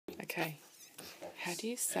Okay. How do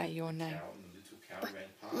you say your name?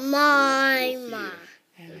 Mima.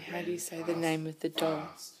 And how do you say the name of the dog?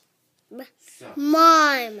 Mima.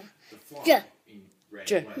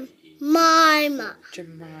 Mima.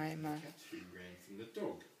 Jemima.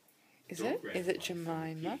 Is it? Is it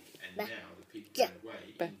Jemima?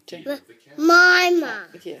 Mima.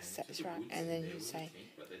 Yes, that's right. And then you say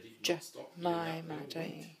Jemima,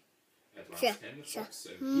 don't you?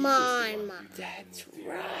 Mima. That's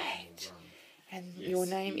right. And your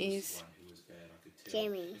name is?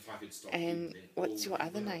 Jemma. And what's your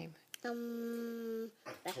other name?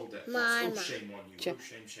 Mima.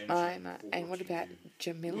 Jemima. And what about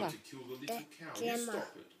Jamila? Jemma.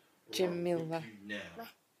 Jamila.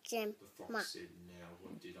 Jemma.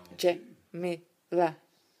 Jamila.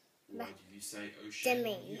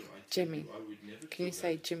 Jemmy. Jimmy. Can you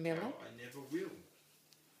say Jamila?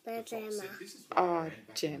 Jemma. Oh,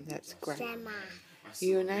 Jem, that's great. Jemma.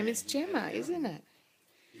 Your name is Jemma, isn't it?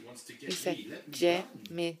 You say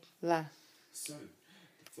Jamila.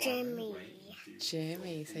 Jemmy.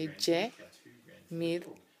 Jemmy. You say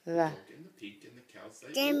Jamila.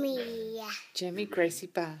 Jemmy. Jemmy Gracie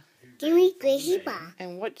Bar. Jemmy Gracie Bar.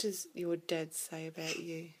 And what does your dad say about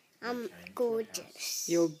you? I'm gorgeous.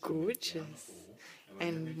 You're gorgeous.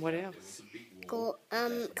 And what else?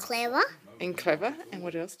 Clever. And clever. And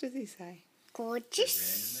what else does he say?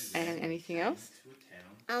 Gorgeous. And anything else?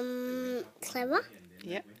 Clever.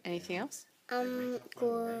 Yep. Anything else?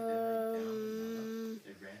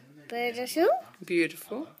 Beautiful.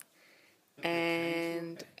 Beautiful.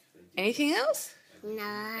 And anything else?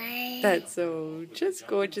 No. That's all. Just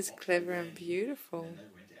gorgeous, clever and beautiful.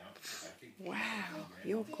 Wow,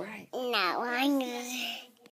 you're great. No, I'm